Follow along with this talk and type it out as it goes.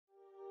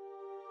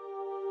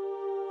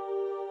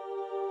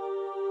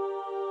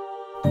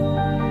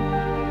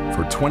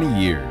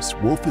20 years,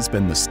 Wolf has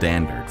been the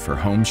standard for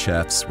home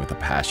chefs with a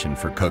passion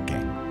for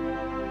cooking.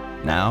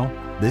 Now,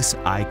 this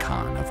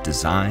icon of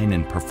design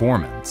and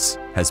performance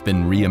has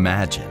been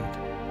reimagined.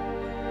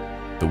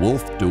 The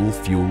Wolf Dual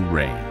Fuel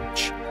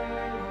Range,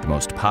 the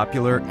most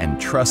popular and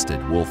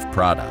trusted Wolf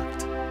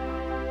product.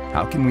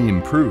 How can we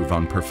improve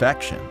on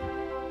perfection?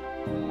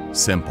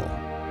 Simple.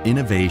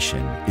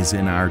 Innovation is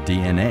in our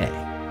DNA,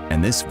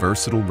 and this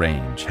versatile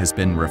range has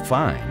been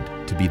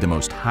refined to be the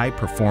most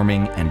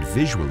high-performing and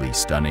visually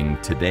stunning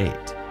to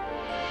date.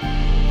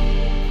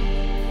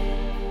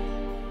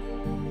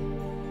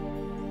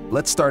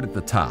 Let's start at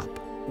the top.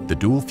 The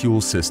dual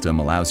fuel system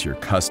allows your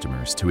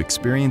customers to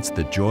experience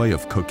the joy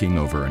of cooking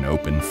over an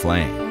open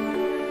flame.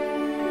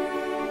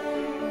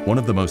 One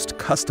of the most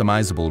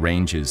customizable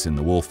ranges in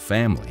the Wolf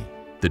family,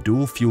 the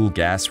dual fuel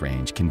gas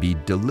range can be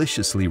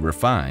deliciously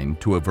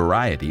refined to a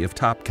variety of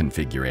top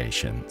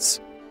configurations.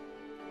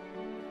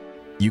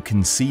 You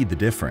can see the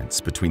difference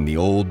between the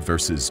old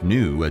versus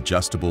new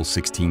adjustable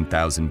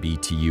 16,000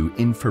 BTU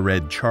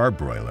infrared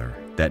charbroiler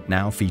that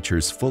now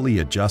features fully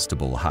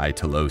adjustable high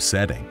to low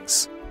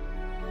settings.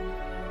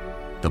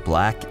 The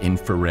black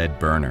infrared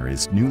burner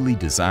is newly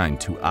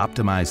designed to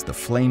optimize the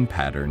flame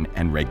pattern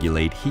and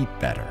regulate heat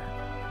better.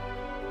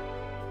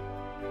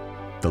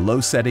 The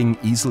low setting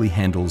easily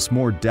handles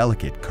more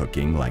delicate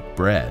cooking like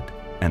bread,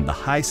 and the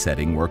high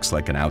setting works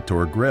like an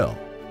outdoor grill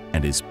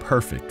and is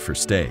perfect for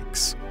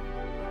steaks.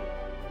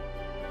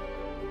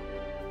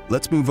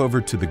 Let's move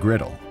over to the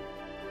griddle.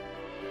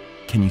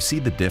 Can you see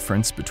the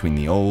difference between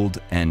the old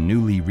and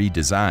newly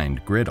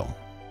redesigned griddle?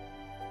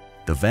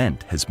 The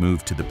vent has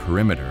moved to the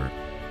perimeter,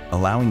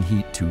 allowing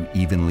heat to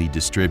evenly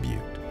distribute.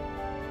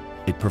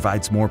 It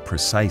provides more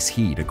precise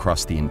heat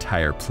across the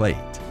entire plate,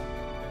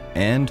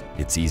 and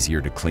it's easier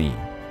to clean.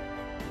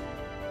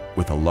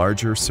 With a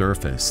larger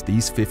surface,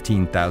 these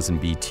 15,000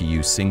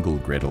 BTU single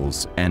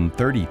griddles and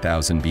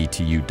 30,000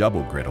 BTU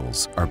double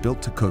griddles are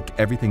built to cook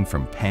everything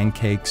from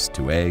pancakes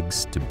to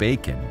eggs to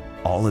bacon,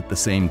 all at the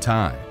same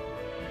time.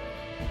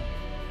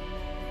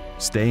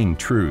 Staying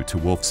true to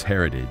Wolf's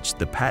heritage,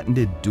 the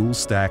patented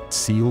dual-stacked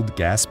sealed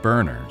gas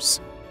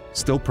burners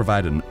still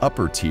provide an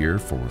upper tier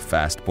for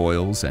fast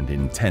boils and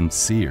intense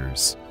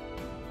sears,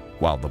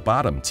 while the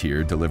bottom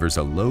tier delivers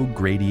a low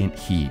gradient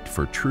heat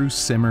for true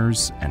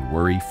simmers and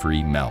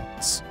worry-free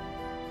melts.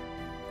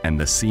 And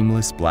the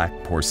seamless black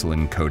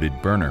porcelain-coated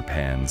burner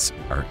pans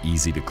are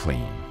easy to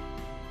clean.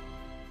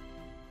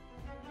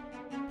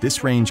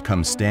 This range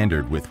comes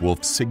standard with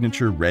Wolf's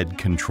signature red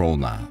control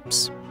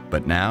knobs,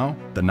 but now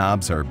the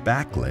knobs are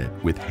backlit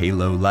with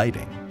halo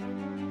lighting.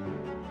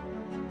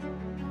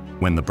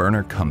 When the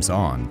burner comes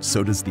on,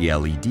 so does the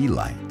LED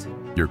light.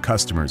 Your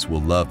customers will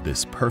love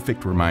this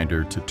perfect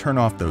reminder to turn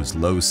off those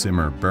low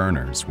simmer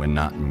burners when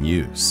not in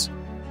use.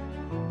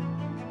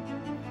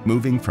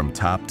 Moving from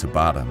top to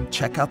bottom,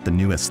 check out the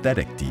new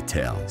aesthetic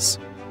details.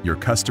 Your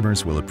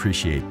customers will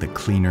appreciate the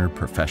cleaner,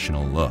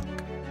 professional look.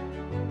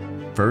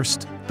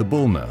 First, the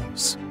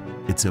bullnose.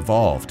 It's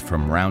evolved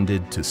from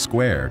rounded to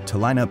square to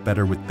line up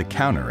better with the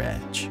counter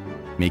edge,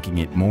 making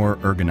it more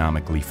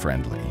ergonomically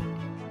friendly.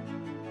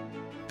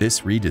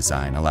 This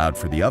redesign allowed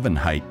for the oven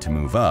height to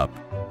move up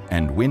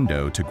and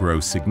window to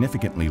grow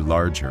significantly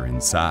larger in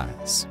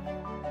size.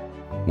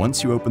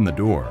 Once you open the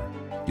door,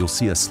 you'll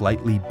see a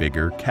slightly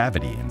bigger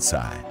cavity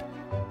inside.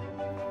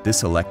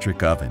 This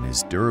electric oven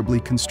is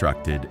durably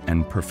constructed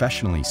and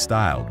professionally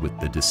styled with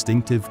the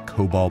distinctive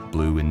cobalt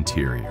blue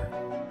interior.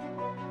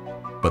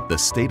 But the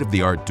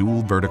state-of-the-art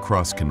dual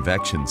verticross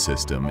convection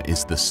system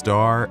is the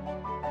star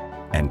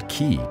and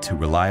key to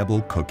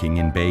reliable cooking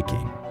and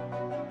baking.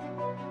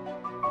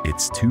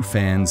 Its 2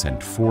 fans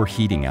and 4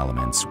 heating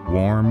elements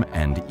warm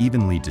and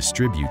evenly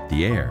distribute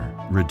the air,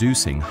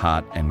 reducing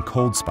hot and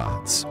cold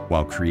spots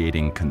while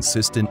creating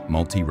consistent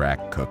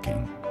multi-rack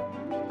cooking.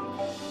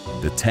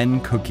 The 10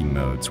 cooking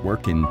modes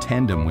work in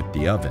tandem with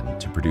the oven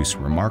to produce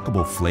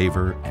remarkable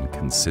flavor and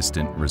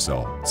consistent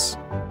results.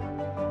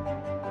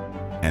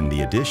 And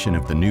the addition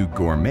of the new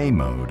gourmet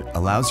mode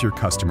allows your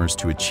customers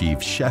to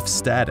achieve chef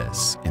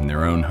status in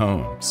their own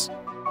homes.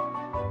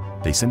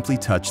 They simply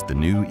touch the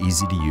new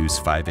easy-to-use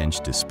 5-inch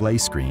display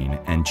screen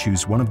and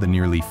choose one of the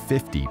nearly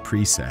 50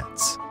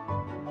 presets.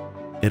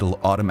 It'll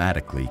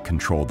automatically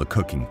control the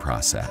cooking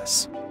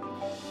process.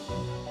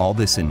 All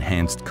this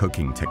enhanced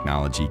cooking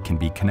technology can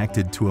be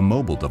connected to a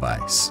mobile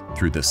device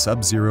through the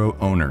Sub-Zero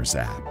Owners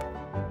app.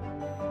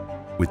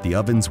 With the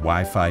oven's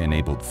Wi-Fi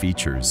enabled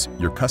features,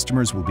 your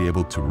customers will be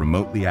able to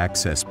remotely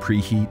access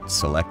preheat,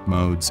 select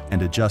modes,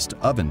 and adjust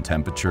oven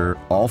temperature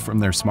all from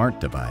their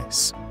smart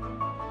device.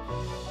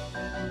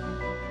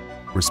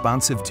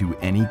 Responsive to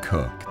any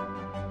cook,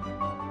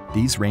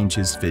 these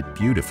ranges fit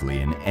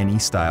beautifully in any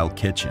style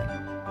kitchen,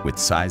 with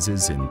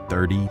sizes in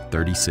 30,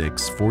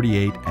 36,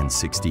 48, and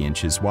 60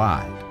 inches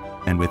wide.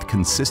 And with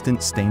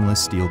consistent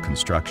stainless steel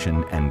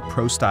construction and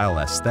pro-style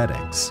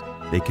aesthetics,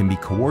 they can be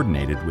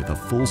coordinated with a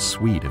full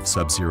suite of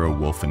Sub-Zero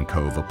Wolf &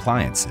 Cove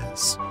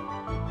appliances.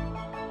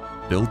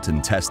 Built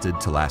and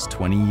tested to last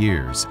 20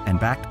 years and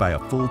backed by a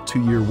full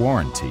 2-year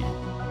warranty,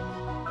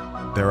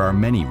 There are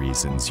many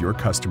reasons your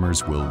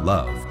customers will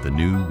love the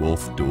new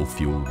Wolf dual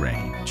fuel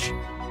range.